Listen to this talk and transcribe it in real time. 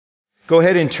Go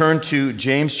ahead and turn to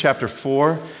James chapter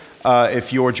 4.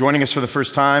 If you're joining us for the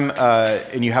first time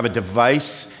and you have a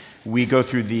device, we go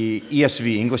through the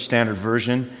ESV, English Standard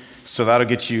Version, so that'll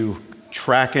get you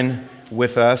tracking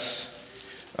with us.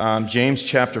 James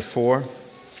chapter 4.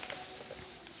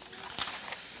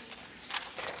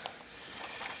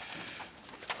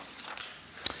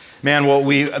 Man, well,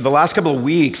 the last couple of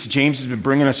weeks, James has been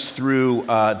bringing us through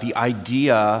the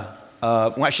idea.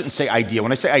 Well, I shouldn't say idea.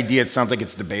 When I say idea, it sounds like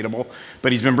it's debatable.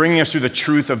 But he's been bringing us through the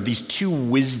truth of these two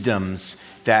wisdoms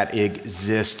that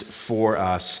exist for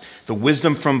us. The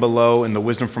wisdom from below and the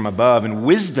wisdom from above. And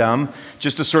wisdom,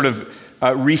 just to sort of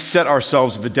reset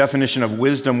ourselves with the definition of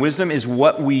wisdom, wisdom is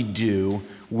what we do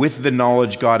with the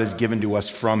knowledge God has given to us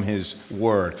from his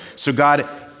word. So God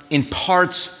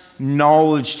imparts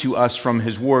knowledge to us from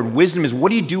his word. Wisdom is what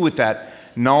do you do with that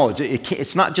knowledge?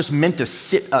 It's not just meant to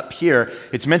sit up here.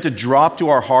 It's meant to drop to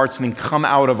our hearts and then come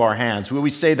out of our hands. We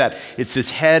always say that it's this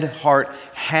head, heart,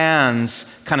 hands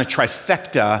kind of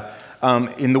trifecta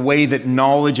in the way that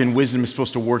knowledge and wisdom is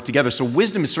supposed to work together. So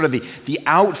wisdom is sort of the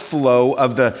outflow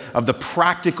of the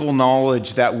practical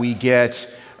knowledge that we get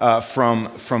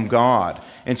from God.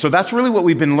 And so that's really what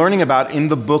we've been learning about in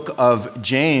the book of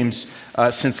James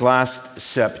since last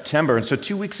September. And so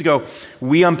 2 weeks ago,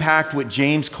 we unpacked what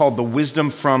James called the wisdom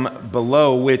from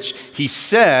below, which he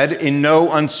said in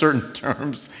no uncertain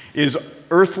terms is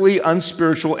earthly,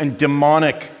 unspiritual, and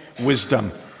demonic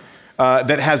wisdom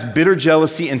that has bitter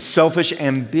jealousy and selfish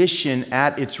ambition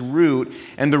at its root.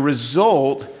 And the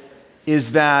result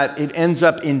is that it ends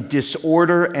up in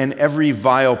disorder and every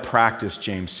vile practice,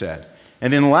 James said.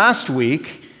 And then last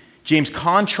week, James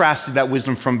contrasted that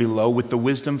wisdom from below with the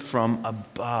wisdom from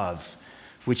above,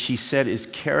 which he said is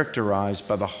characterized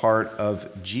by the heart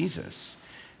of Jesus.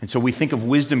 And so we think of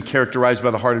wisdom characterized by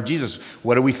the heart of Jesus.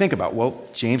 What do we think about? Well,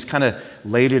 James kind of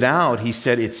laid it out. He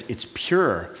said it's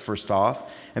pure, first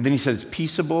off. And then he said it's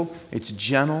peaceable, it's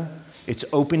gentle, it's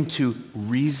open to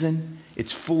reason,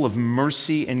 it's full of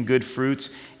mercy and good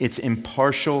fruits, it's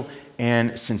impartial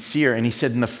and sincere. And he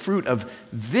said, and the fruit of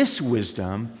this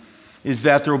wisdom is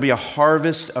that there will be a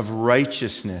harvest of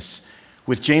righteousness.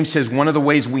 Which James says one of the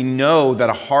ways we know that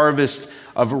a harvest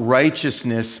of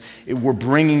righteousness, we're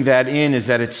bringing that in, is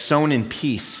that it's sown in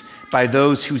peace by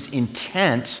those whose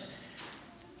intent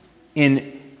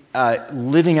in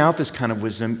living out this kind of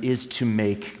wisdom is to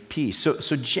make peace.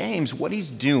 So James, what he's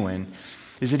doing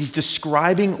is that he's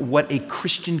describing what a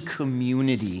Christian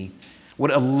community,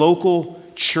 what a local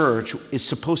church is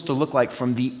supposed to look like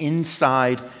from the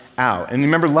inside out. And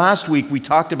remember last week we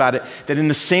talked about it, that in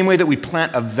the same way that we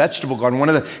plant a vegetable garden, one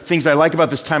of the things I like about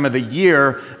this time of the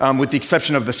year, with the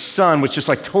exception of the sun, which just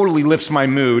like totally lifts my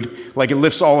mood, like it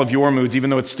lifts all of your moods, even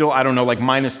though it's still, I don't know, like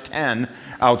minus 10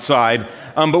 outside.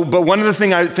 But one of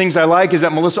the things I like is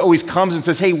that Melissa always comes and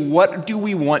says, hey, what do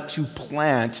we want to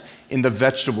plant in the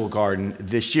vegetable garden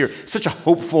this year? Such a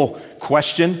hopeful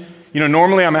question. You know,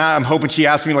 normally I'm hoping she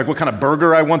asks me like what kind of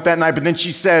burger I want that night, but then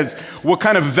she says, what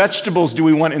kind of vegetables do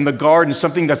we want in the garden?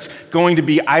 Something that's going to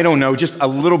be, I don't know, just a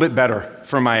little bit better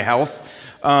for my health.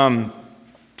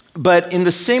 But in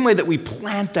the same way that we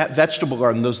plant that vegetable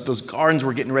garden, those gardens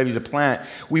we're getting ready to plant,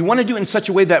 we want to do it in such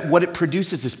a way that what it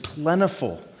produces is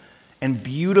plentiful and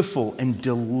beautiful and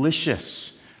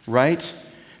delicious, right?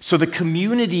 So the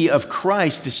community of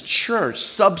Christ, this church,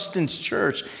 substance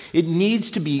church, it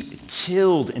needs to be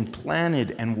tilled and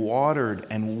planted and watered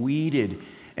and weeded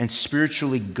and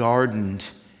spiritually gardened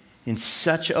in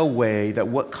such a way that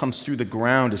what comes through the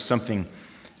ground is something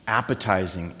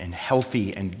appetizing and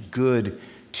healthy and good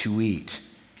to eat.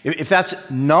 If that's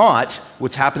not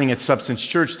what's happening at Substance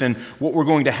Church, then what we're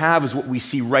going to have is what we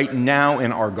see right now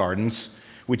in our gardens,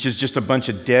 which is just a bunch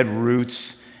of dead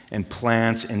roots and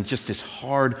plants and just this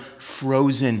hard,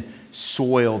 frozen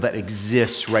soil that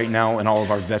exists right now in all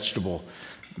of our vegetable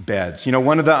beds. You know,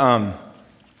 one of the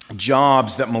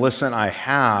jobs that Melissa and I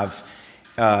have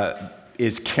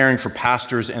is caring for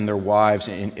pastors and their wives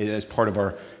as part of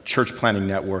our church planting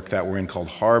network that we're in called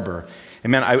Harbor.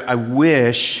 And man, I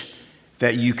wish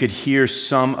that you could hear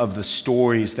some of the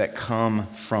stories that come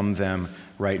from them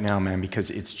right now, man,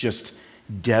 because it's just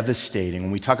devastating.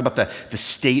 When we talk about the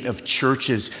state of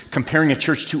churches, comparing a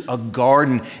church to a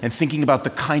garden and thinking about the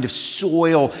kind of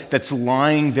soil that's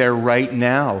lying there right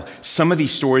now, some of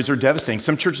these stories are devastating.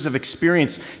 Some churches have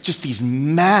experienced just these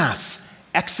mass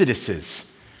exoduses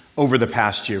over the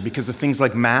past year because of things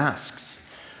like masks,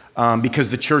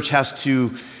 because the church has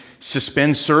to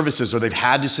suspend services, or they've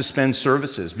had to suspend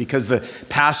services because the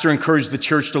pastor encouraged the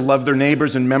church to love their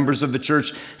neighbors, and members of the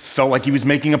church felt like he was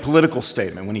making a political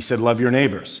statement when he said, love your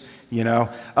neighbors. you know?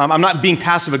 I'm not being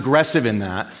passive aggressive in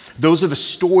that. Those are the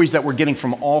stories that we're getting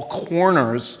from all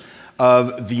corners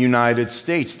of the United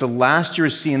States. The last year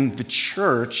has seen the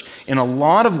church, in a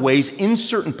lot of ways, in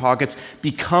certain pockets,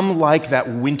 become like that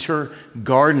winter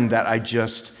garden that I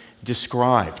just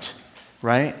described,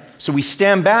 right? So we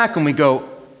stand back and we go,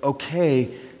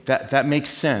 okay, that makes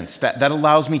sense. That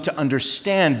allows me to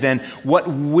understand then what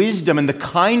wisdom and the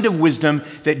kind of wisdom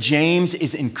that James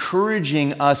is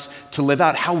encouraging us to live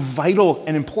out, how vital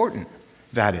and important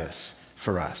that is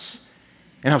for us,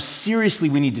 and how seriously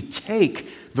we need to take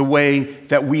the way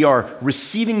that we are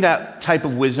receiving that type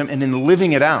of wisdom and then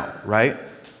living it out, right?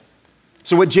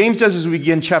 So what James does as we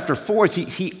begin chapter 4 is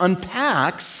he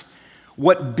unpacks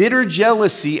what bitter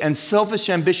jealousy and selfish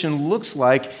ambition looks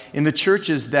like in the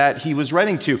churches that he was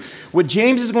writing to. What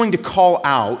James is going to call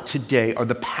out today are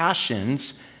the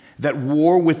passions that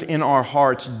war within our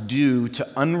hearts due to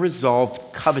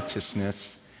unresolved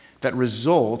covetousness that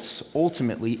results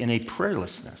ultimately in a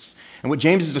prayerlessness. And what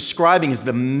James is describing is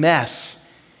the mess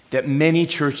that many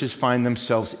churches find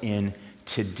themselves in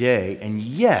today. And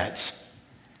yet,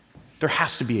 there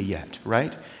has to be a yet,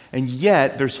 right? And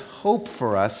yet, there's hope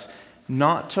for us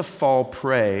not to fall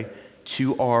prey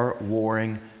to our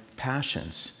warring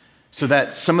passions, so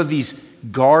that some of these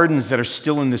gardens that are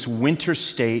still in this winter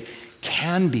state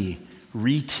can be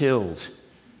retilled,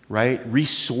 right?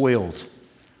 Resoiled.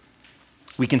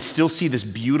 We can still see this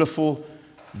beautiful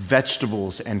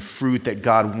vegetables and fruit that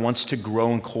God wants to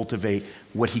grow and cultivate,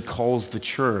 what he calls the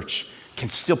church, can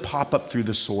still pop up through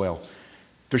the soil.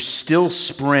 There's still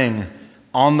spring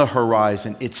on the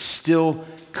horizon. It's still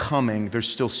coming. There's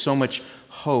still so much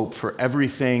hope for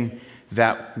everything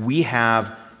that we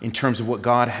have in terms of what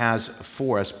God has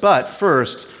for us. But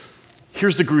first,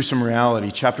 here's the gruesome reality.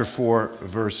 Chapter 4,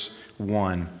 verse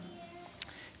 1.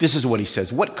 This is what he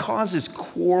says. What causes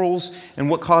quarrels and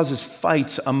what causes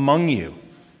fights among you?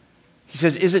 He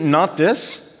says, is it not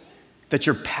this, that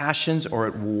your passions are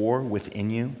at war within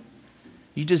you?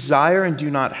 You desire and do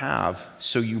not have,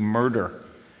 so you murder.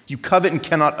 You covet and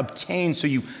cannot obtain, so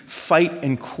you fight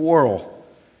and quarrel.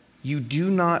 You do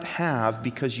not have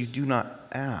because you do not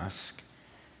ask.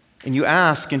 And you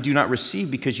ask and do not receive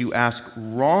because you ask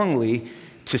wrongly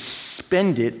to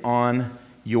spend it on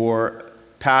your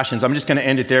passions. I'm just going to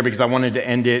end it there because I wanted to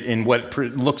end it in what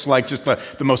looks like just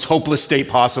the most hopeless state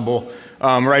possible,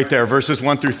 right there, verses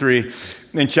 1 through 3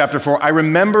 in chapter 4. I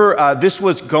remember this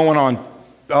was going on,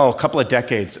 a couple of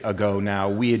decades ago now.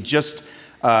 We had just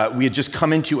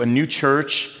come into a new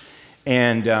church,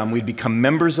 and we'd become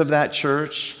members of that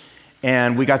church,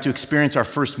 and we got to experience our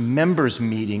first members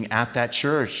meeting at that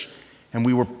church. And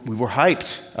we were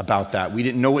hyped about that. We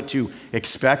didn't know what to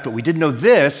expect, but we did know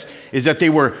this, is that they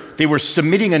were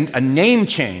submitting a name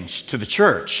change to the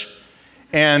church.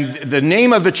 And the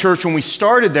name of the church when we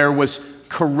started there was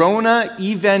Corona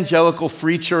Evangelical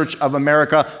Free Church of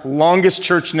America, longest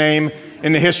church name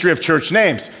in the history of church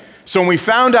names. So when we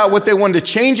found out what they wanted to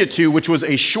change it to, which was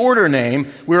a shorter name,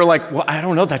 we were like, well, I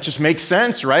don't know, that just makes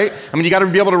sense, right? I mean, you got to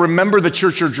be able to remember the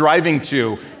church you're driving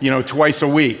to, twice a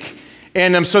week.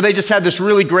 And so they just had this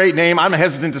really great name. I'm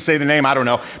hesitant to say the name, I don't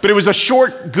know. But it was a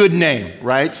short, good name,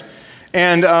 right?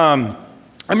 And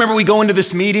I remember we go into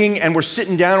this meeting and we're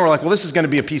sitting down and we're like, well, this is going to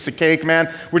be a piece of cake,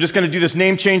 man. We're just going to do this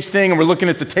name change thing. And we're looking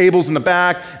at the tables in the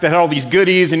back that had all these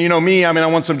goodies. And you know me, I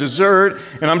want some dessert.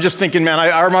 And I'm just thinking, man,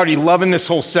 I'm already loving this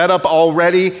whole setup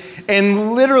already.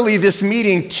 And literally this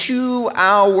meeting 2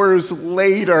 hours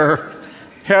later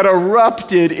had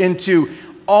erupted into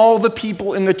all the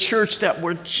people in the church that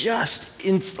were just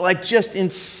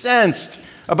incensed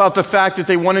about the fact that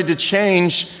they wanted to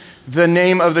change the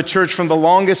name of the church from the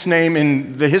longest name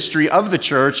in the history of the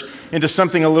church into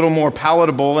something a little more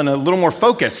palatable and a little more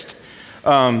focused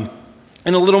and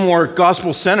a little more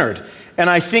gospel-centered. And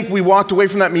I think we walked away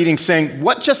from that meeting saying,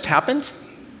 what just happened?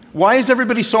 Why is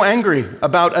everybody so angry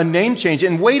about a name change?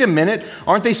 And wait a minute,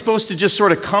 aren't they supposed to just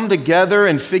sort of come together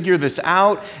and figure this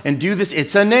out and do this?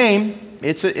 It's a name.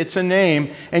 It's a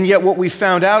name. And yet what we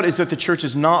found out is that the church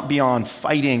is not beyond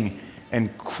fighting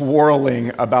and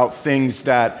quarreling about things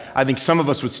that I think some of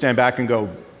us would stand back and go,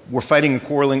 we're fighting and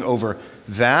quarreling over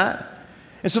that.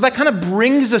 And so that kind of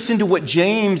brings us into what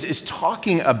James is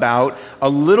talking about a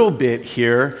little bit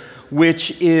here,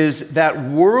 which is that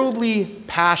worldly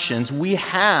passions, we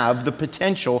have the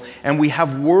potential, and we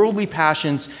have worldly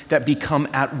passions that become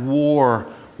at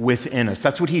war within us.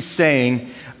 That's what he's saying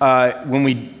when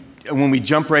we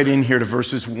jump right in here to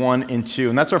verses 1 and 2.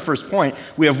 And that's our first point.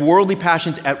 We have worldly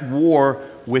passions at war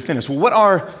within us. Well,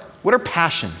 what are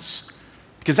passions?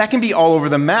 Because that can be all over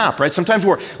the map, right? Sometimes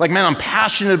we're like, man, I'm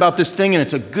passionate about this thing and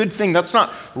it's a good thing. That's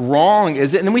not wrong,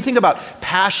 is it? And then we think about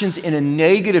passions in a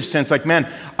negative sense, like,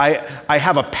 man, I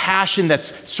have a passion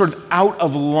that's sort of out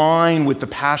of line with the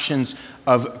passions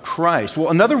of Christ. Well,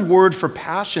 another word for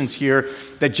passions here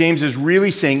that James is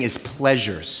really saying is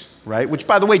pleasures, right? Which,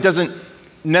 by the way, doesn't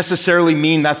necessarily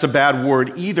mean that's a bad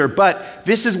word either, but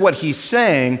this is what he's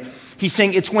saying. He's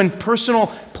saying it's when personal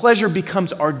pleasure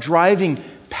becomes our driving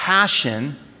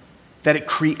passion that it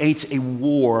creates a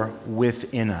war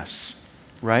within us,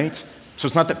 right? So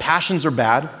it's not that passions are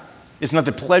bad. It's not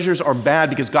that pleasures are bad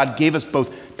because God gave us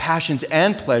both passions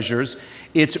and pleasures.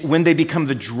 It's when they become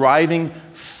the driving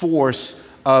force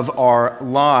of our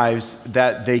lives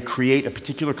that they create a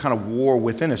particular kind of war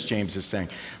within us, James is saying.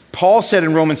 Paul said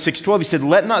in Romans 6:12, he said,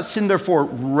 "Let not sin therefore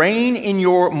reign in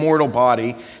your mortal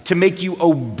body to make you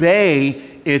obey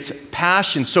its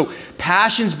passions." So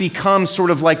passions become sort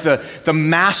of like the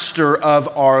master of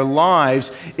our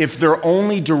lives if they're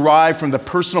only derived from the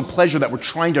personal pleasure that we're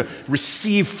trying to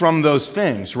receive from those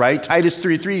things, right? Titus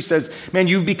 3:3 says, man,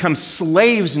 you've become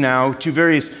slaves now to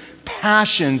various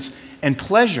passions and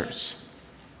pleasures.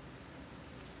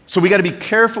 So we got to be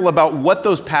careful about what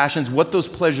those passions, what those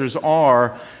pleasures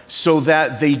are, so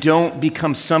that they don't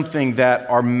become something that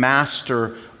are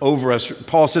master over us.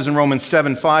 Paul says in Romans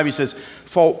 7:5, he says,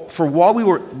 For while we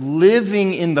were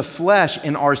living in the flesh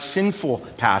in our sinful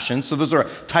passions, so those are a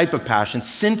type of passions,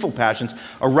 sinful passions,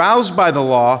 aroused by the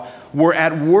law, were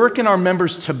at work in our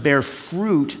members to bear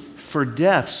fruit for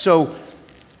death. So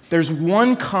there's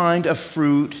one kind of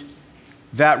fruit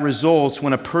that results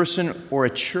when a person or a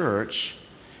church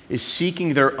is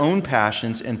seeking their own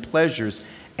passions and pleasures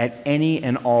at any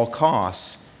and all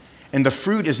costs. And the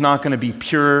fruit is not going to be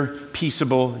pure,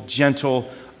 peaceable, gentle,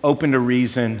 open to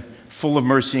reason, full of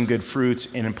mercy and good fruits,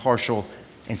 and impartial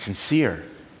and sincere.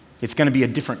 It's going to be a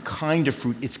different kind of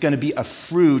fruit. It's going to be a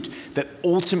fruit that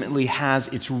ultimately has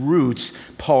its roots,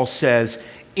 Paul says,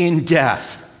 in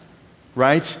death,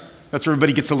 right? That's where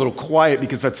everybody gets a little quiet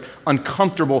because that's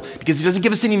uncomfortable, because he doesn't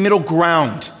give us any middle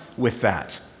ground with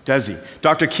that, does he?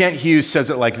 Dr. Kent Hughes says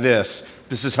it like this.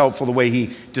 This is helpful, the way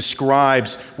he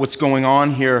describes what's going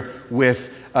on here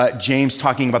with James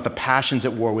talking about the passions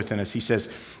at war within us. He says,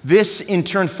 this in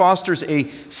turn fosters a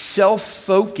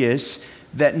self-focus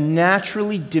that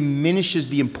naturally diminishes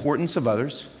the importance of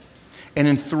others and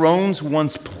enthrones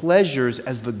one's pleasures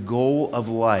as the goal of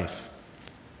life.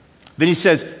 Then he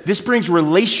says, this brings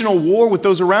relational war with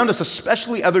those around us,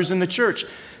 especially others in the church.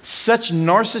 Such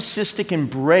narcissistic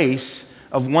embrace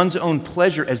of one's own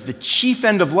pleasure as the chief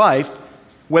end of life,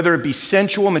 whether it be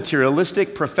sensual,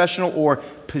 materialistic, professional, or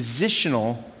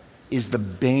positional, is the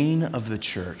bane of the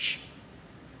church.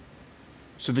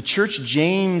 So the church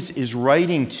James is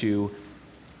writing to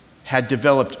had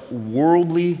developed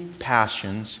worldly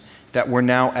passions that were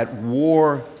now at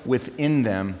war within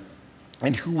them,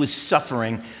 and who was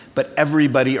suffering? But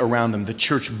everybody around them. The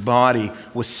church body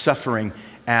was suffering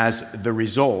as the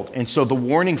result. And so the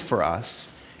warning for us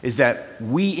is that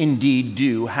we indeed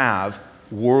do have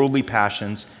worldly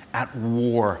passions at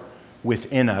war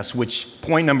within us, which,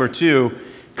 point number 2,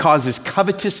 causes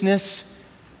covetousness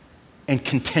and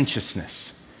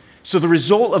contentiousness. So the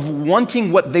result of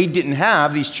wanting what they didn't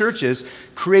have, these churches,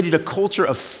 created a culture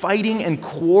of fighting and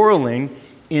quarreling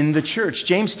in the church.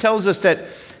 James tells us that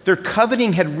their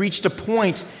coveting had reached a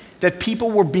point that people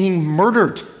were being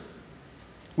murdered,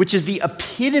 which is the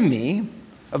epitome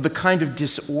of the kind of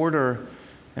disorder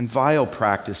and vile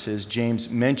practices James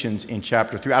mentions in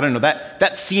chapter 3. I don't know,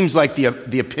 that seems like the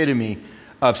epitome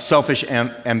of selfish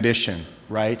ambition,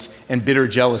 right? And bitter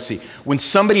jealousy. When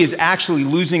somebody is actually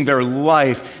losing their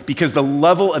life because the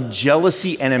level of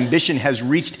jealousy and ambition has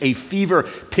reached a fever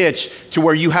pitch to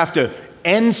where you have to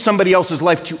end somebody else's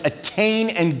life to attain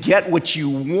and get what you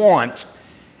want,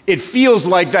 it feels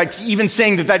like that even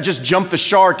saying that just jumped the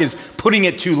shark is putting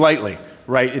it too lightly,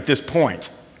 right, at this point.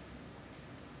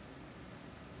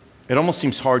 It almost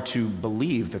seems hard to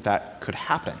believe that could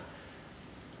happen.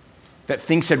 That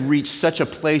things had reached such a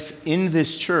place in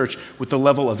this church with the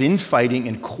level of infighting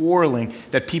and quarreling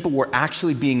that people were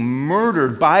actually being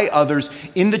murdered by others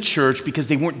in the church because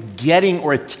they weren't getting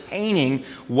or attaining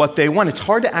what they want. It's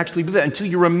hard to actually believe that until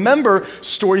you remember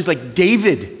stories like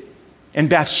David and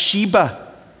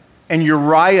Bathsheba and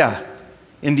Uriah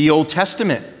in the Old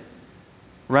Testament,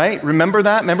 right? Remember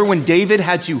that? Remember when David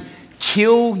had to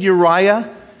kill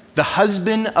Uriah, the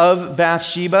husband of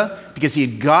Bathsheba, because he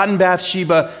had gotten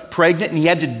Bathsheba pregnant, and he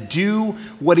had to do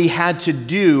what he had to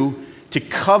do to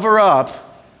cover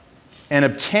up and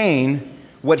obtain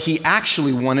what he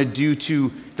actually wanted due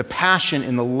to the passion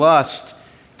and the lust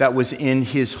that was in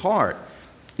his heart.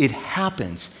 It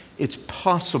happens. It's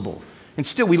possible. And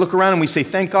still, we look around and we say,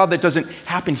 thank God that doesn't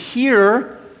happen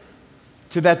here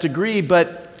to that degree,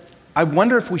 but I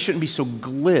wonder if we shouldn't be so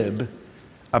glib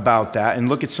about that and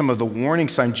look at some of the warning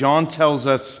signs. John tells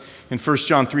us in 1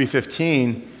 John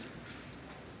 3:15,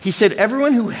 he said,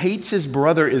 everyone who hates his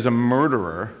brother is a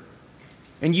murderer,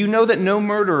 and you know that no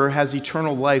murderer has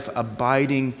eternal life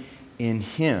abiding in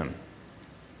him.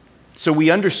 So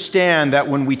we understand that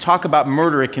when we talk about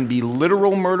murder, it can be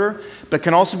literal murder, but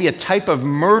can also be a type of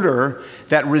murder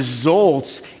that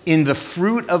results in the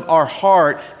fruit of our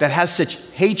heart that has such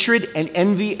hatred and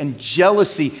envy and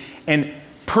jealousy and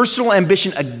personal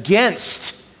ambition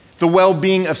against the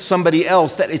well-being of somebody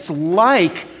else that it's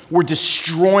like we're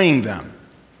destroying them.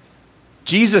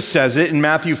 Jesus says it in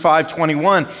Matthew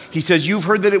 5:21. He says, you've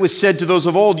heard that it was said to those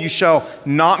of old, you shall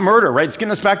not murder, right? It's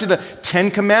getting us back to the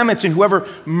 10 Commandments, and whoever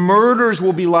murders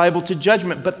will be liable to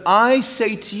judgment. But I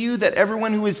say to you that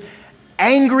everyone who is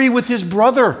angry with his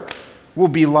brother will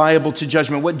be liable to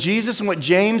judgment. What Jesus and what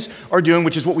James are doing,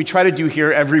 which is what we try to do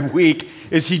here every week,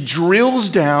 is he drills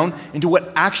down into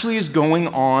what actually is going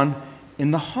on in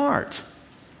the heart.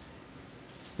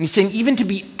 And he's saying, even to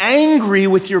be angry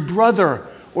with your brother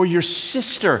or your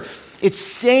sister, it's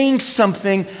saying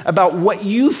something about what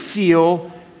you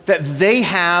feel that they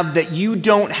have that you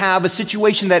don't have, a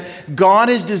situation that God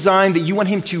has designed that you want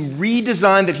him to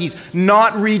redesign that he's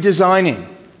not redesigning.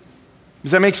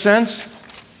 Does that make sense?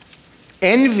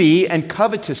 Envy and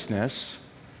covetousness,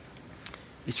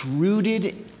 it's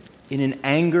rooted in an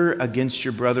anger against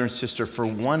your brother and sister for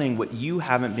wanting what you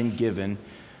haven't been given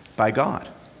by God.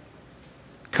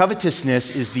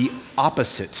 Covetousness is the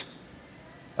opposite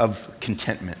of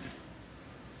contentment.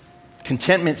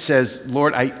 Contentment says,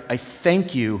 Lord, I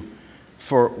thank you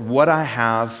for what I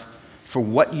have, for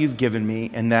what you've given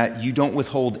me, and that you don't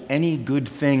withhold any good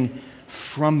thing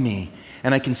from me.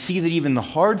 And I can see that even the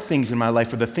hard things in my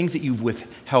life, or the things that you've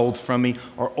withheld from me,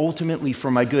 are ultimately for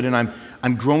my good. And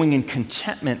I'm growing in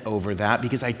contentment over that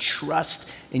because I trust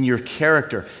in your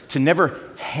character to never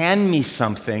hand me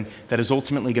something that is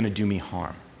ultimately going to do me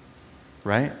harm.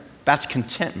 Right? That's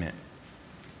contentment.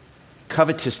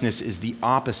 Covetousness is the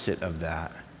opposite of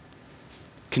that.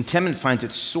 Contentment finds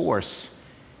its source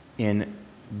in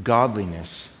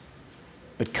godliness.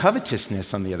 But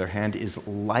covetousness, on the other hand, is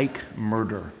like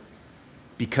murder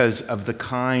because of the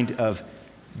kind of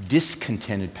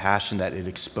discontented passion that it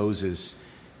exposes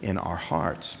in our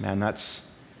hearts. Man, there's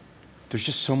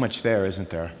just so much there, isn't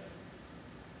there?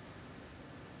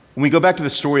 When we go back to the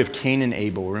story of Cain and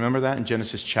Abel, remember that in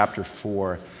Genesis chapter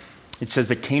 4? It says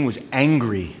that Cain was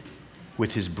angry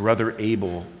with his brother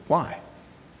Abel. Why?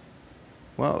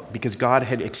 Well, because God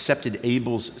had accepted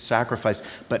Abel's sacrifice,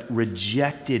 but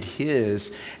rejected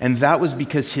his. And that was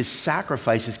because his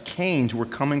sacrifices, Cain's, were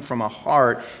coming from a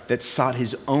heart that sought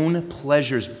his own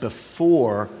pleasures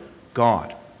before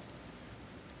God.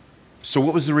 So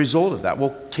what was the result of that?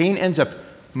 Well, Cain ends up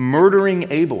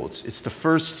murdering Abel. It's the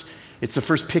first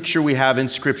picture we have in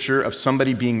Scripture of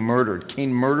somebody being murdered.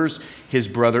 Cain murders his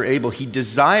brother Abel. He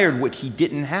desired what he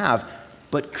didn't have,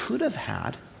 but could have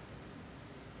had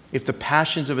if the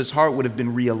passions of his heart would have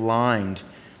been realigned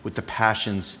with the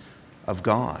passions of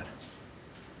God.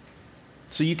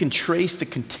 So you can trace the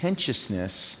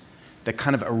contentiousness that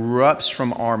kind of erupts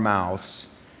from our mouths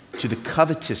to the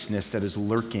covetousness that is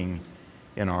lurking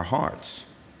in our hearts.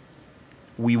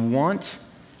 We want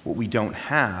what we don't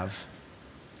have,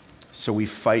 so we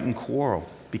fight and quarrel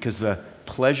because the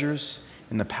pleasures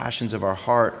and the passions of our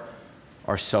heart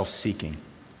are self-seeking.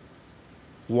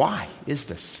 Why is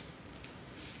this?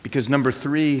 Because number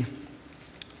 3,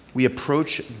 we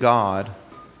approach God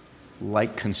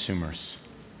like consumers.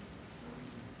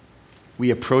 We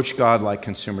approach God like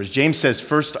consumers. James says,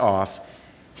 first off,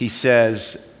 he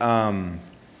says in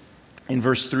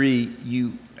verse 3,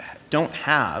 you don't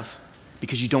have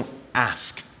because you don't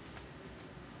ask.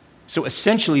 So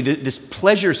essentially, this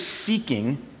pleasure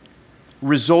seeking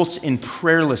results in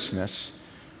prayerlessness,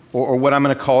 or what I'm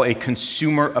going to call a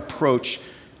consumer approach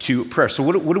to prayer. So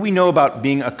what do we know about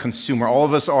being a consumer? All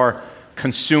of us are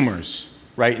consumers,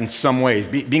 right, in some ways.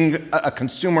 Being a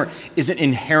consumer isn't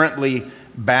inherently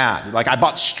bad. Like I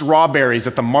bought strawberries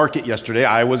at the market yesterday.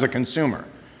 I was a consumer,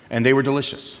 and they were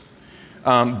delicious. We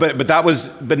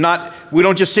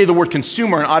don't just say the word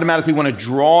consumer and automatically want to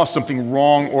draw something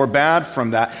wrong or bad from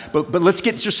that. But let's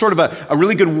get just sort of a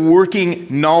really good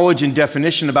working knowledge and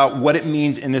definition about what it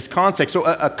means in this context. So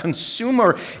a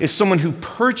consumer is someone who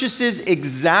purchases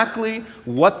exactly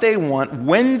what they want,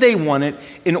 when they want it,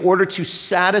 in order to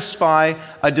satisfy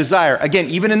a desire. Again,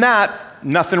 even in that,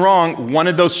 nothing wrong.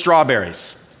 Wanted those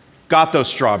strawberries. Got those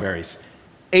strawberries.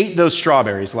 ate those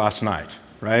strawberries last night,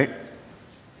 right?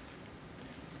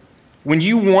 When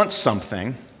you want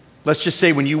something, let's just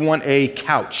say when you want a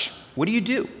couch, what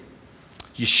do?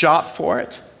 You shop for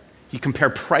it, you compare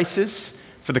prices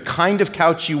for the kind of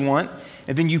couch you want,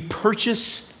 and then you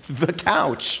purchase the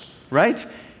couch, right?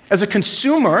 As a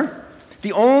consumer,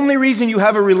 the only reason you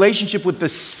have a relationship with the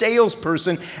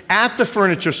salesperson at the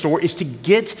furniture store is to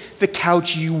get the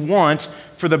couch you want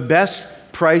for the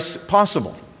best price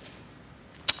possible.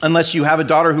 Unless you have a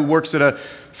daughter who works at a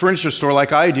furniture store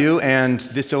like I do, and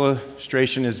this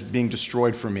illustration is being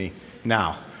destroyed for me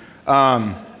now.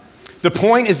 The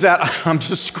point is that I'm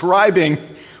describing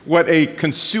what a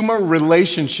consumer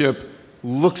relationship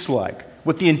looks like,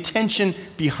 what the intention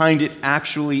behind it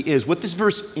actually is. What this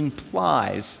verse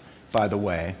implies, by the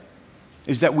way,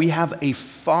 is that we have a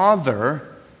Father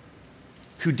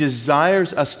who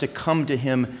desires us to come to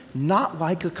him not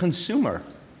like a consumer,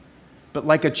 but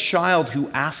like a child who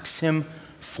asks him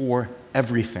for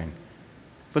everything.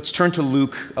 Let's turn to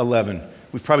Luke 11.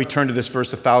 We've probably turned to this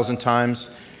verse 1,000 times.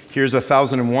 Here's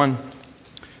 1,001.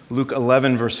 Luke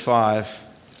 11, verse 5.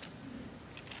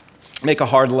 Make a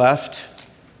hard left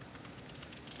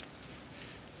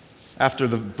after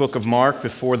the book of Mark,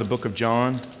 before the book of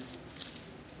John.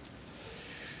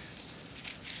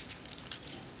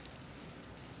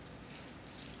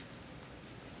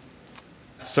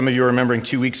 Some of you are remembering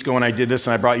 2 weeks ago when I did this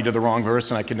and I brought you to the wrong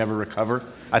verse and I could never recover.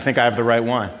 I think I have the right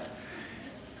one.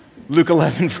 Luke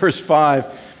 11, verse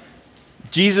 5.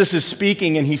 Jesus is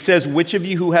speaking and he says, "Which of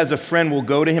you who has a friend will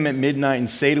go to him at midnight and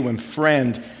say to him,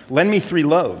 'Friend, lend me 3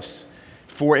 loaves.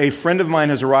 For a friend of mine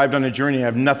has arrived on a journey and I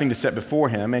have nothing to set before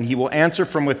him.' And he will answer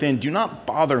from within, 'Do not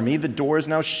bother me. The door is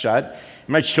now shut.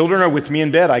 My children are with me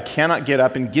in bed. I cannot get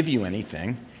up and give you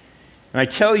anything.' And I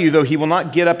tell you, though he will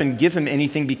not get up and give him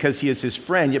anything because he is his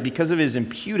friend, yet because of his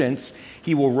impudence,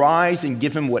 he will rise and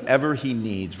give him whatever he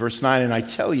needs." Verse 9, "And I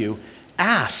tell you,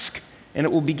 ask, and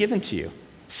it will be given to you.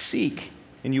 Seek,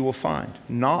 and you will find.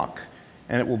 Knock,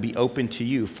 and it will be open to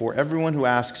you. For everyone who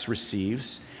asks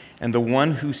receives, and the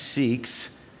one who seeks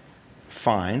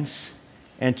finds,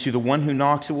 and to the one who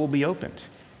knocks it will be opened.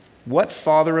 What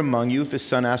father among you, if his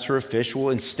son asks for a fish, will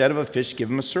instead of a fish give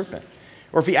him a serpent?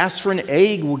 Or if he asks for an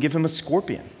egg, will give him a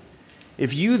scorpion?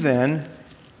 If you then,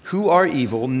 who are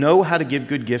evil, know how to give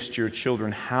good gifts to your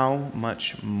children, how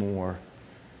much more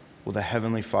will the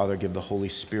Heavenly Father give the Holy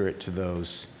Spirit to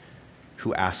those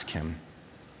who ask him?"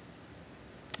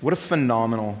 What a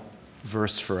phenomenal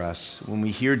verse for us when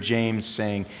we hear James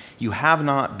saying, "You have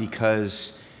not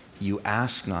because you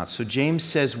ask not." So James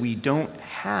says we don't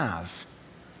have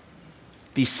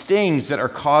these things that are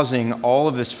causing all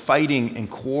of this fighting and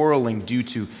quarreling due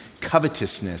to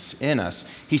covetousness in us.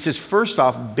 He says, first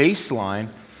off, baseline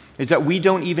is that we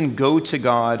don't even go to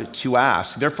God to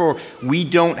ask. Therefore, we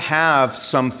don't have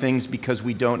some things because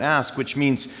we don't ask, which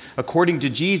means, according to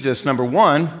Jesus, number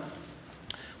one,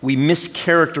 we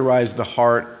mischaracterize the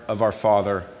heart of our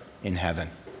Father in heaven.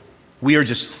 We are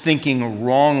just thinking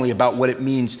wrongly about what it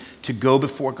means to go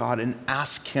before God and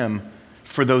ask him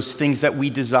for those things that we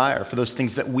desire, for those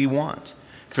things that we want,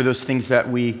 for those things that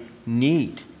we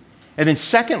need. And then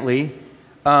secondly,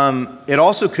 it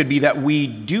also could be that we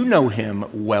do know him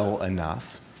well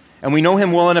enough, and we know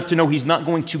him well enough to know he's not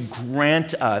going to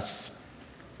grant us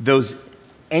those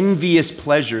envious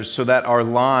pleasures so that our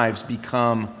lives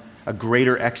become a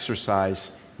greater exercise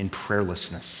in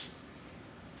prayerlessness.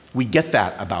 We get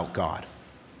that about God.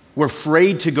 We're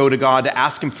afraid to go to God to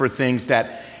ask him for things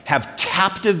that have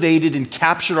captivated and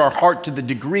captured our heart to the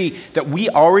degree that we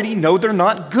already know they're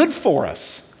not good for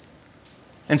us.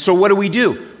 And so what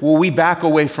do? Well, we back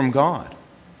away from God.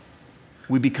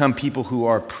 We become people who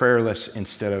are prayerless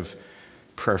instead of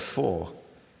prayerful.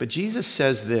 But Jesus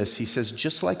says this, he says,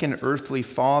 just like an earthly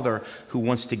father who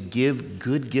wants to give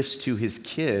good gifts to his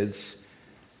kids,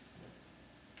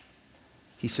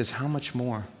 he says, how much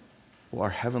more will our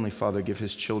Heavenly Father give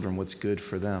his children what's good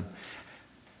for them?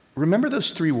 Remember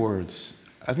those 3 words.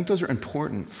 I think those are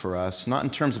important for us, not in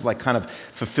terms of like kind of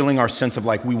fulfilling our sense of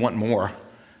like we want more,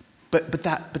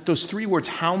 but those 3 words,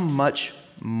 how much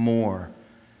more,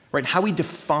 right? How we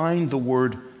define the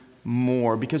word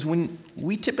more, because when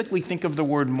we typically think of the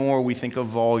word more, we think of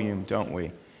volume, don't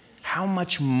we? How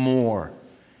much more?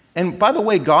 And by the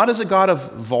way, God is a God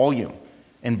of volume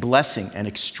and blessing and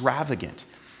extravagant,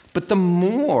 but the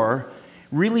more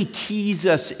really keys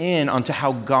us in onto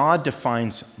how God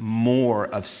defines more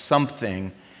of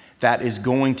something that is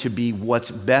going to be what's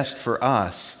best for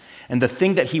us. And the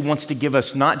thing that he wants to give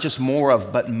us not just more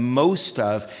of, but most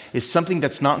of, is something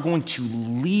that's not going to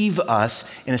leave us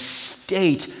in a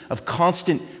state of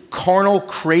constant carnal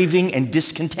craving and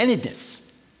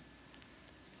discontentedness.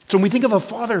 So when we think of a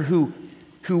Father who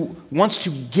wants to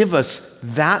give us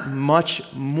that much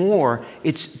more,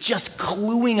 it's just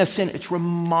cluing us in. It's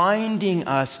reminding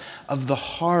us of the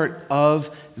heart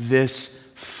of this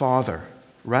Father,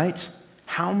 right?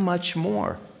 How much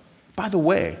more? By the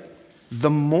way, the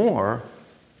more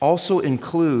also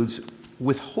includes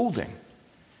withholding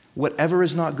whatever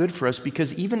is not good for us,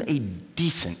 because even a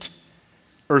decent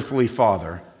earthly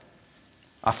father,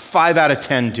 a 5 out of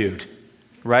 10 dude,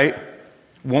 right,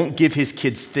 won't give his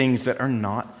kids things that are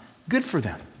not good for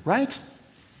them, right?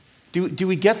 Do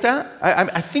we get that?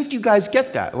 I think you guys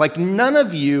get that. Like, none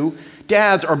of you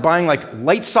dads are buying like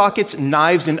light sockets,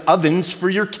 knives, and ovens for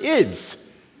your kids.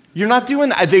 You're not doing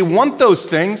that. They want those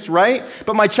things, right?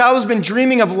 But my child has been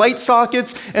dreaming of light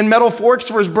sockets and metal forks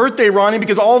for his birthday, Ronnie,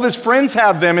 because all of his friends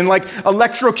have them, and like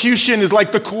electrocution is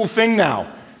like the cool thing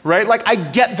now, right? Like, I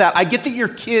get that. I get that your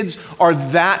kids are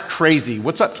that crazy.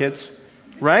 What's up, kids?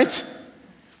 Right?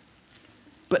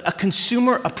 But a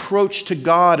consumer approach to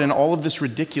God and all of this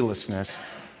ridiculousness,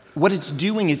 what it's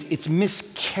doing is it's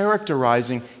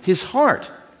mischaracterizing his heart,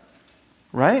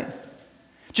 right?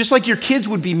 Just like your kids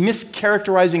would be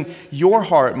mischaracterizing your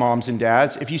heart, moms and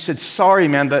dads, if you said, sorry,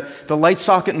 man, the light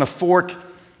socket and the fork,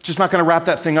 just not going to wrap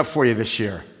that thing up for you this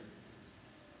year.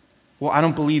 Well, I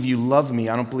don't believe you love me.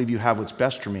 I don't believe you have what's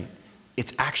best for me.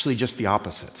 It's actually just the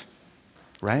opposite,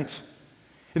 right?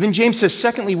 And then James says,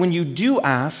 secondly, when you do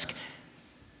ask,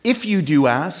 if you do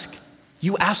ask,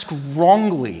 you ask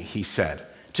wrongly, he said,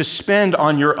 to spend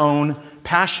on your own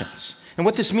passions. And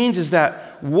what this means is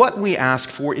that what we ask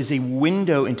for is a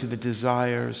window into the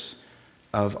desires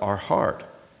of our heart.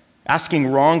 Asking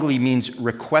wrongly means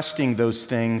requesting those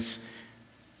things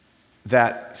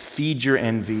that feed your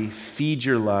envy, feed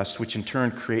your lust, which in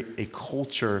turn create a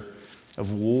culture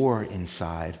of war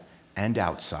inside and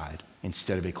outside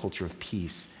instead of a culture of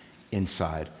peace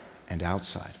inside and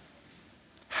outside.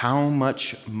 How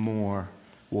much more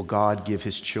will God give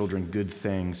his children good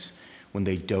things when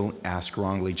they don't ask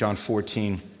wrongly? John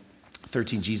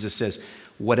 14:13, Jesus says,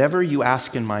 whatever you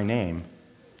ask in my name,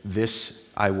 this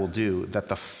I will do, that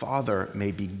the Father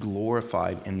may be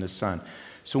glorified in the Son.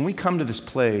 So when we come to this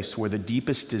place where the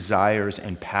deepest desires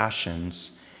and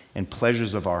passions and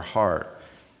pleasures of our heart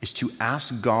is to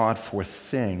ask God for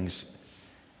things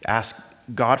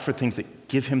that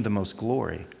give him the most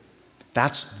glory,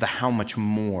 that's the how much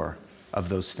more of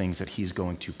those things that he's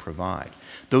going to provide.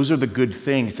 Those are the good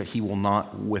things that he will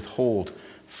not withhold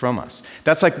from us.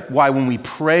 That's like why when we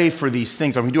pray for these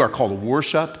things, when we do our call to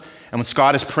worship, and when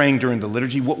Scott is praying during the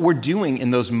liturgy, what we're doing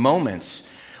in those moments,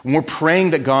 when we're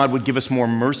praying that God would give us more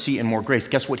mercy and more grace,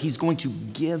 guess what? He's going to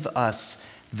give us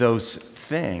those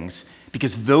things,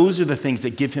 because those are the things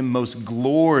that give him most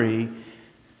glory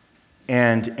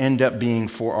and end up being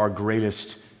for our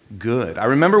greatest good. I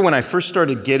remember when I first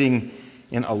started getting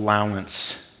an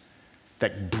allowance,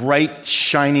 that bright,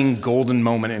 shining, golden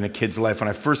moment in a kid's life when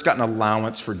I first got an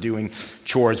allowance for doing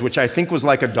chores, which I think was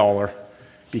like $1,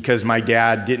 because my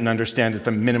dad didn't understand that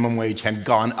the minimum wage had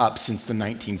gone up since the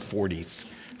 1940s,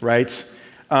 right?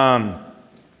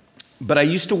 But I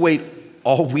used to wait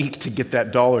all week to get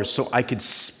that $1 so I could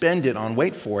spend it on,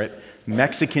 wait for it,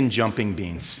 Mexican jumping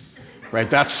beans, right?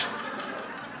 That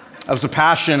was the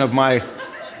passion of my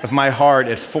heart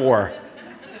at 4.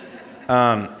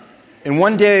 And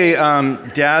one day,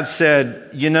 Dad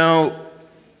said, you know,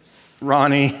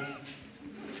 Ronnie,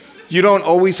 you don't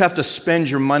always have to spend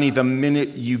your money the minute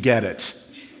you get it.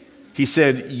 He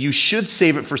said, you should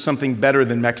save it for something better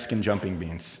than Mexican jumping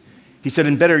beans. He said,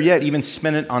 and better yet, even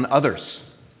spend it on others.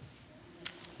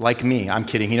 Like me. I'm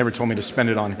kidding. He never told me to spend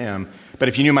it on him. But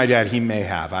if you knew my dad, he may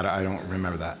have. I don't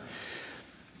remember that.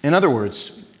 In other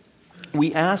words,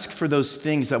 we ask for those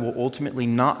things that will ultimately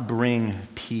not bring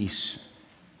peace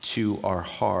to our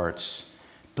hearts,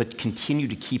 but continue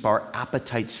to keep our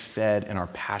appetites fed and our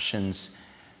passions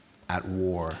at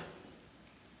war.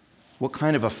 What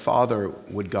kind of a father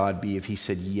would God be if he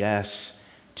said yes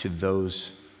to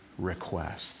those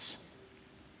requests?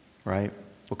 Right?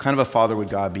 What kind of a father would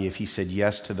God be if he said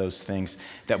yes to those things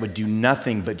that would do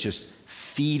nothing but just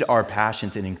feed our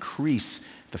passions and increase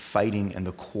the fighting and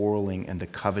the quarreling and the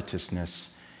covetousness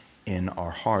in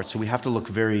our hearts? So we have to look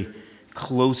very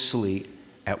closely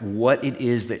at what it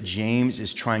is that James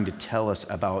is trying to tell us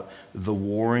about the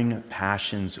warring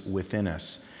passions within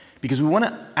us. Because we want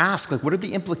to ask, like, what are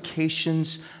the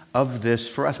implications of this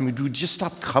for us? I mean, do we just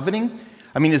stop coveting?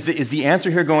 I mean, is the answer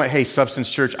here going, hey,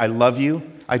 Substance Church, I love you.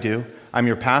 I do. I'm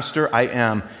your pastor. I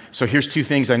am. So here's 2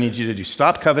 things I need you to do.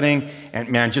 Stop coveting, and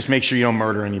man, just make sure you don't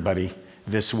murder anybody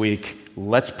this week.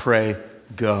 Let's pray.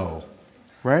 Go.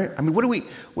 right? I mean, what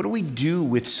do we do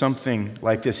with something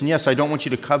like this? And yes, I don't want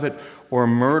you to covet or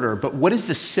murder, but what is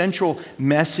the central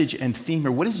message and theme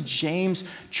here? What is James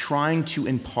trying to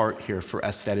impart here for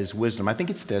us that is wisdom? I think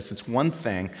it's this. It's one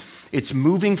thing. It's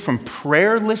moving from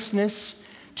prayerlessness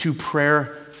to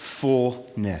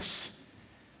prayerfulness.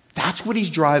 That's what he's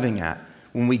driving at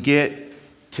when we get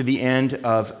to the end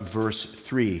of verse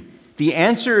 3. The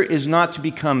answer is not to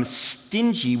become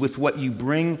stingy with what you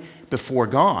bring before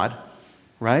God,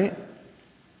 right?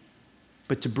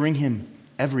 But to bring him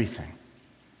everything.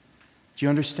 Do you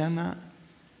understand that?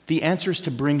 The answer is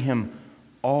to bring him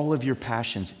all of your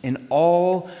passions in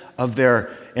all of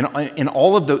their, in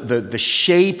all of the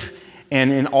shape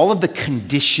and in all of the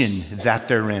condition that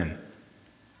they're in.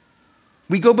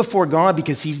 We go before God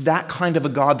because he's that kind of a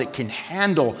God that can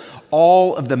handle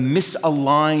all of the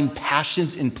misaligned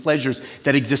passions and pleasures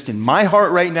that exist in my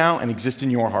heart right now and exist in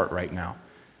your heart right now.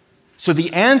 So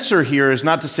the answer here is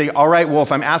not to say, all right, well,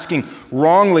 if I'm asking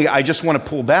wrongly, I just want to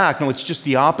pull back. No, it's just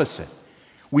the opposite.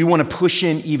 We want to push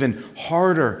in even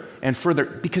harder and further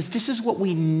because this is what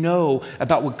we know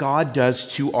about what God does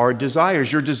to our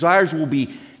desires. Your desires will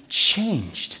be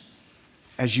changed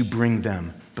as you bring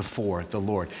them before the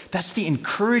Lord. That's the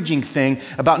encouraging thing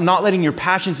about not letting your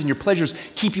passions and your pleasures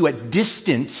keep you at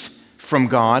distance from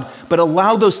God, but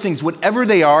allow those things, whatever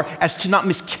they are, as to not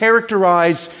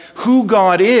mischaracterize who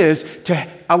God is, to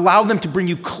allow them to bring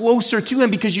you closer to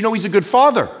him because you know he's a good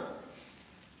father.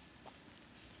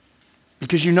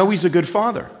 Because you know he's a good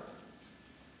father.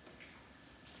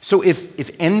 So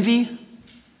if envy,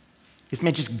 if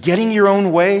just getting your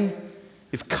own way,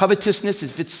 if covetousness,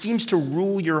 if it seems to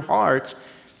rule your heart,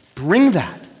 bring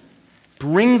that.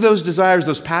 Bring those desires,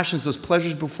 those passions, those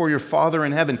pleasures before your Father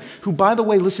in heaven, who, by the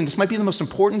way, listen, this might be the most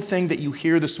important thing that you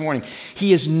hear this morning.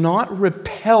 He is not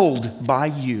repelled by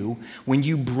you when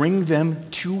you bring them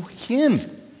to him.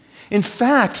 In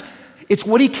fact, it's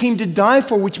what he came to die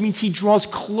for, which means he draws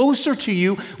closer to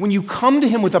you when you come to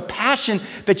him with a passion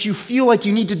that you feel like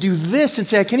you need to do this and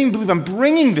say, I can't even believe I'm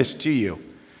bringing this to you.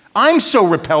 I'm so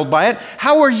repelled by it.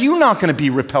 How are you not going to be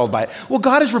repelled by it? Well,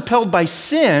 God is repelled by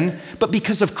sin, but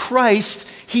because of Christ,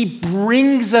 he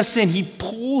brings us in. He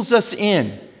pulls us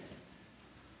in.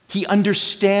 He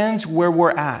understands where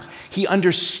we're at. He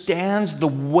understands the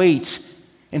weight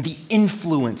and the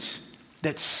influence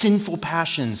that sinful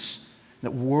passions,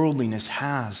 that worldliness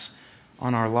has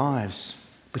on our lives.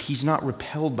 But he's not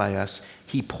repelled by us.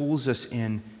 He pulls us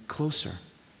in closer.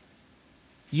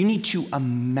 You need to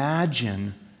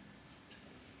imagine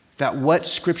that what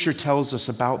Scripture tells us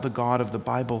about the God of the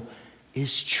Bible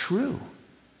is true.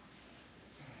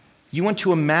 You want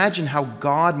to imagine how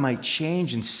God might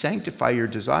change and sanctify your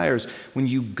desires when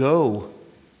you go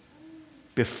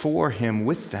before him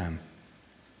with them.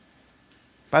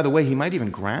 By the way, he might even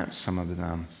grant some of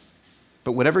them.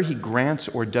 But whatever he grants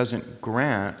or doesn't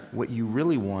grant, what you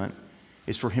really want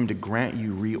is for him to grant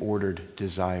you reordered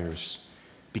desires.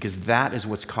 Because that is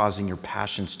what's causing your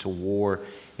passions to war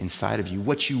inside of you.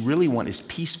 What you really want is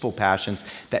peaceful passions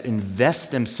that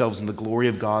invest themselves in the glory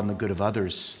of God and the good of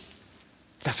others.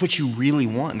 That's what you really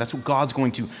want. And that's what God's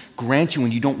going to grant you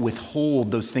when you don't withhold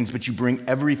those things, but you bring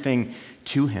everything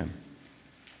to him.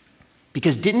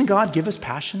 Because didn't God give us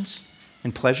passions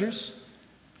and pleasures?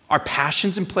 Are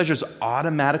passions and pleasures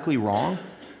automatically wrong?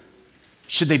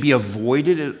 Should they be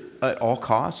avoided at all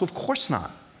costs? Well, of course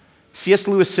not. C.S.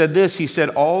 Lewis said this. He said,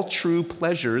 all true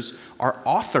pleasures are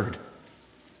authored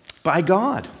by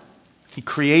God. He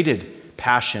created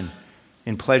passion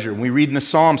and pleasure. We read in the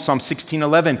Psalm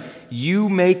 16:11, you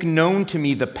make known to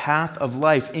me the path of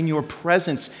life. In your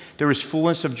presence there is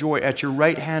fullness of joy. At your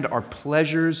right hand are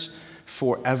pleasures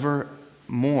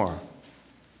forevermore.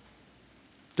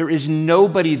 There is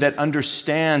nobody that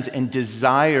understands and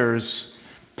desires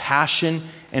passion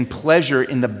and pleasure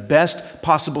in the best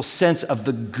possible sense of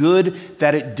the good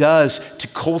that it does to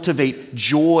cultivate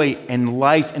joy and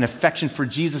life and affection for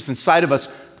Jesus inside of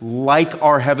us like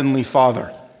our Heavenly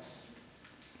Father.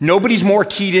 Nobody's more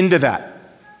keyed into that.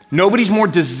 Nobody's more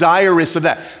desirous of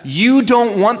that. You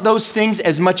don't want those things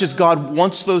as much as God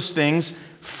wants those things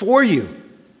for you.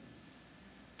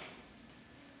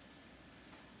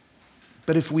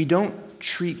 But if we don't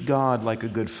treat God like a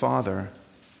good father,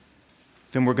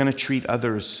 then we're going to treat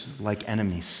others like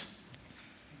enemies.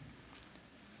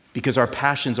 Because our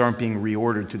passions aren't being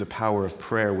reordered through the power of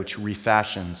prayer, which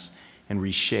refashions and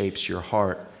reshapes your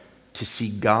heart to see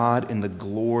God in the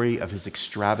glory of his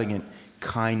extravagant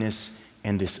kindness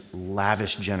and this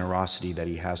lavish generosity that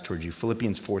he has towards you.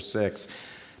 Philippians 4:6,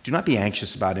 do not be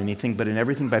anxious about anything, but in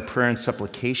everything by prayer and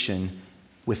supplication,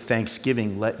 with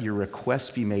thanksgiving, let your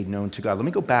requests be made known to God. Let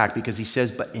me go back because he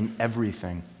says, but in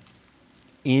everything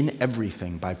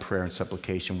by prayer and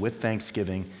supplication, with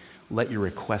thanksgiving, let your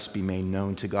requests be made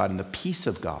known to God. And the peace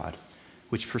of God,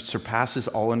 which surpasses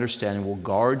all understanding, will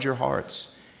guard your hearts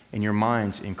and your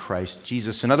minds in Christ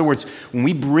Jesus. In other words, when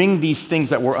we bring these things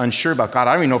that we're unsure about, God,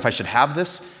 I don't even know if I should have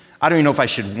this. I don't even know if I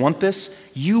should want this.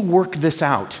 You work this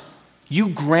out. You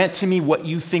grant to me what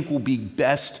you think will be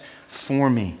best for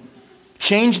me.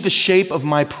 Change the shape of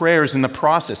my prayers in the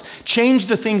process. Change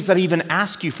the things that I even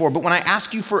ask you for. But when I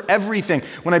ask you for everything,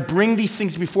 when I bring these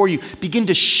things before you, begin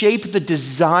to shape the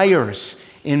desires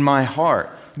in my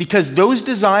heart. Because those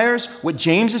desires, what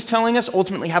James is telling us,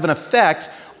 ultimately have an effect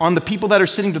on the people that are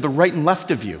sitting to the right and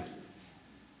left of you.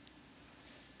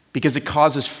 Because it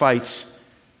causes fights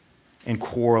and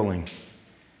quarreling.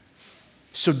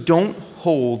 So don't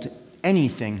hold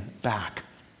anything back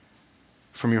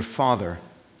from your Father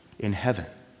in heaven.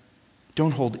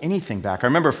 Don't hold anything back. I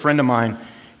remember a friend of mine,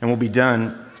 and we'll be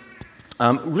done,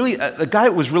 really a guy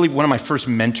that was really one of my first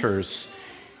mentors,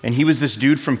 and he was this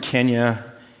dude from Kenya,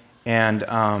 and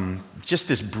just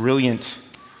this brilliant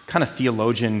kind of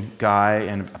theologian guy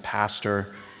and a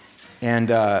pastor.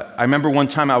 And I remember one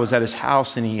time I was at his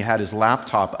house, and he had his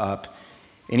laptop up,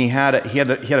 and he had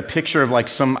a picture of like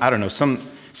some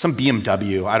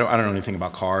BMW. I don't know anything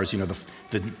about cars,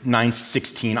 the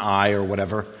 916i or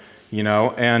whatever.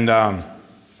 And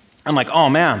I'm like, oh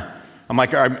man. I'm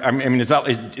like, I mean, is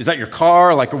that your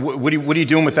car? Like, what are you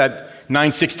doing with that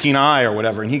 916i or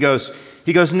whatever? And he goes,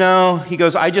 no. He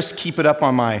goes, I just keep it up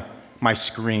on my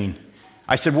screen.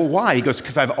 I said, well, why? He goes,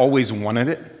 because I've always wanted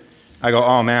it. I go,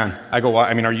 oh man. I go, well,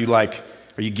 I mean, are you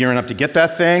gearing up to get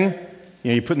that thing?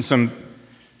 You putting some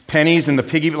pennies in the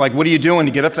piggy, like, what are you doing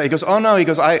to get up there? He goes, oh no. He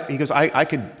goes, I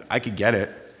could get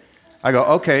it. I go,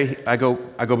 okay. I go,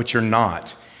 but you're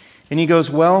not. And he goes,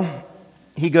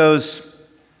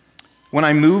 when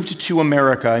I moved to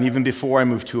America, and even before I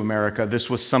moved to America, this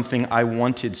was something I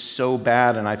wanted so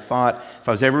bad, and I thought if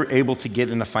I was ever able to get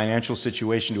in a financial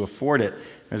situation to afford it,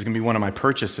 it was going to be one of my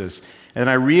purchases. And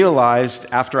I realized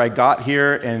after I got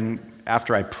here and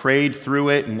after I prayed through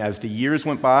it, and as the years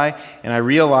went by, and I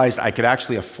realized I could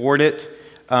actually afford it,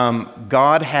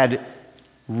 God had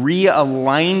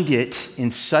realigned it in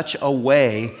such a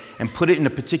way and put it in a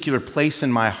particular place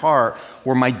in my heart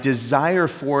where my desire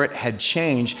for it had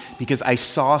changed because I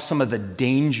saw some of the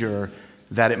danger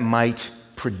that it might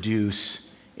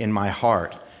produce in my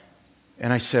heart.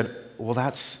 And I said, well,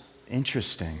 that's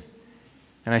interesting.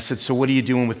 And I said, so what are you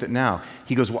doing with it now?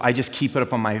 He goes, well, I just keep it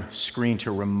up on my screen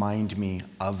to remind me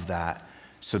of that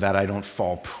so that I don't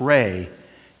fall prey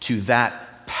to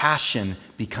that passion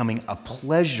becoming a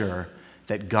pleasure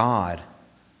that God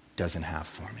doesn't have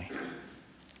for me.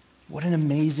 What an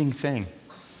amazing thing.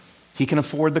 He can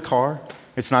afford the car.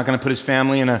 It's not going to put his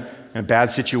family in a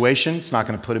bad situation. It's not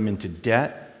going to put him into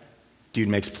debt. Dude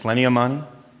makes plenty of money.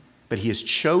 But he has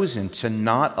chosen to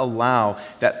not allow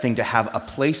that thing to have a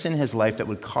place in his life that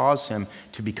would cause him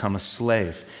to become a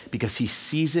slave because he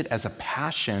sees it as a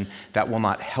passion that will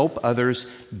not help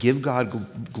others, give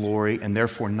God glory, and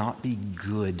therefore not be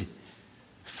good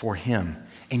for him.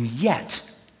 And yet,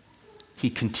 he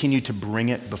continued to bring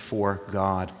it before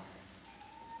God.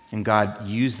 And God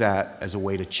used that as a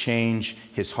way to change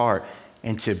his heart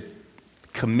and to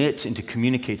commit and to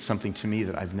communicate something to me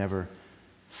that I've never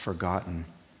forgotten.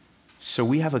 So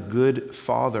we have a good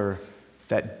Father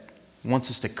that wants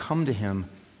us to come to him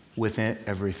with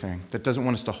everything, that doesn't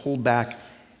want us to hold back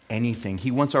anything.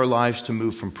 He wants our lives to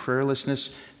move from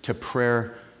prayerlessness to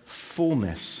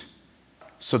prayerfulness,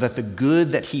 so that the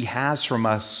good that he has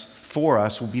for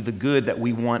us will be the good that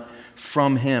we want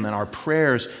from him, and our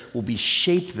prayers will be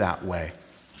shaped that way,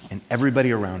 and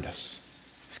everybody around us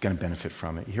is going to benefit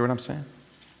from it. You hear what I'm saying?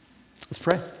 Let's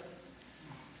pray.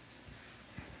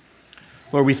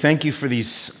 Lord, we thank you for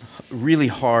these really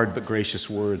hard but gracious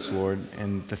words, Lord,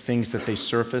 and the things that they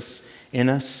surface in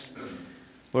us.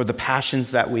 Lord, the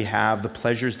passions that we have, the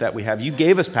pleasures that we have. You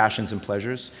gave us passions and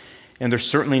pleasures, and they're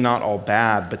certainly not all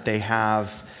bad, but they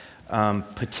have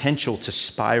potential to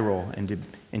spiral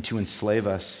and to enslave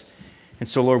us. And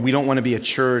so, Lord, we don't want to be a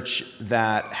church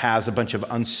that has a bunch of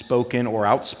unspoken or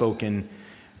outspoken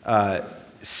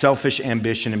selfish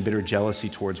ambition and bitter jealousy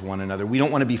towards one another. We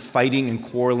don't want to be fighting and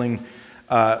quarreling,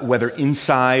 whether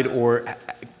inside or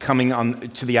coming on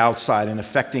to the outside and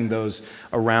affecting those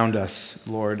around us,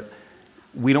 Lord.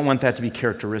 We don't want that to be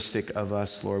characteristic of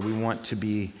us, Lord. We want to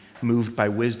be moved by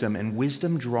wisdom, and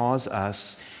wisdom draws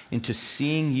us into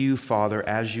seeing you, Father,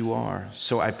 as you are.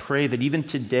 So I pray that even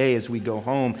today as we go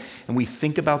home and we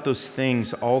think about those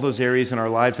things, all those areas in our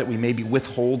lives that we maybe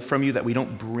withhold from you, that we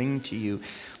don't bring to you,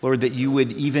 Lord, that you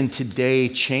would even today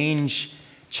change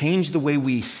the way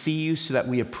we see you so that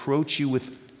we approach you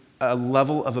with a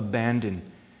level of abandon.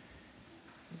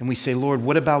 And we say, Lord,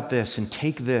 what about this? And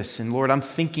take this. And Lord, I'm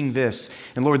thinking this.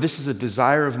 And Lord, this is a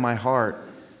desire of my heart.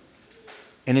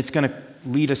 And it's going to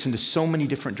lead us into so many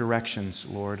different directions,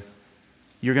 Lord.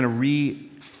 You're going to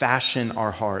refashion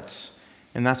our hearts.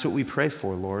 And that's what we pray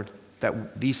for, Lord,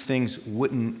 that these things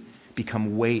wouldn't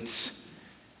become weights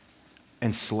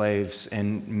and slaves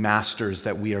and masters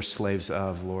that we are slaves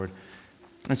of, Lord.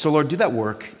 And so, Lord, do that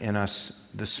work in us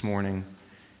this morning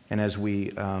and as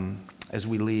we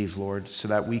leave, Lord, so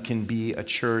that we can be a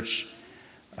church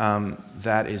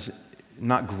that is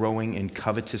not growing in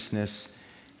covetousness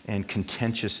and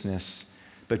contentiousness,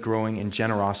 but growing in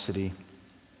generosity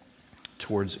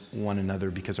towards one another,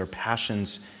 because our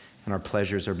passions and our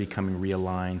pleasures are becoming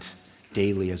realigned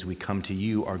daily as we come to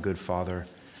you, our good Father,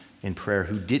 in prayer,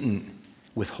 who didn't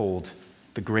withhold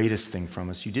the greatest thing from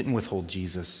us. You didn't withhold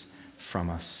Jesus from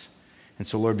us. And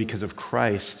so, Lord, because of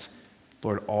Christ,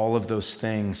 Lord, all of those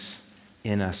things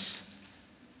in us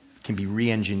can be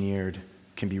re-engineered,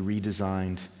 can be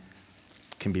redesigned,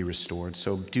 can be restored.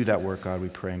 So do that work, God, we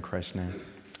pray in Christ's name.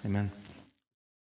 Amen.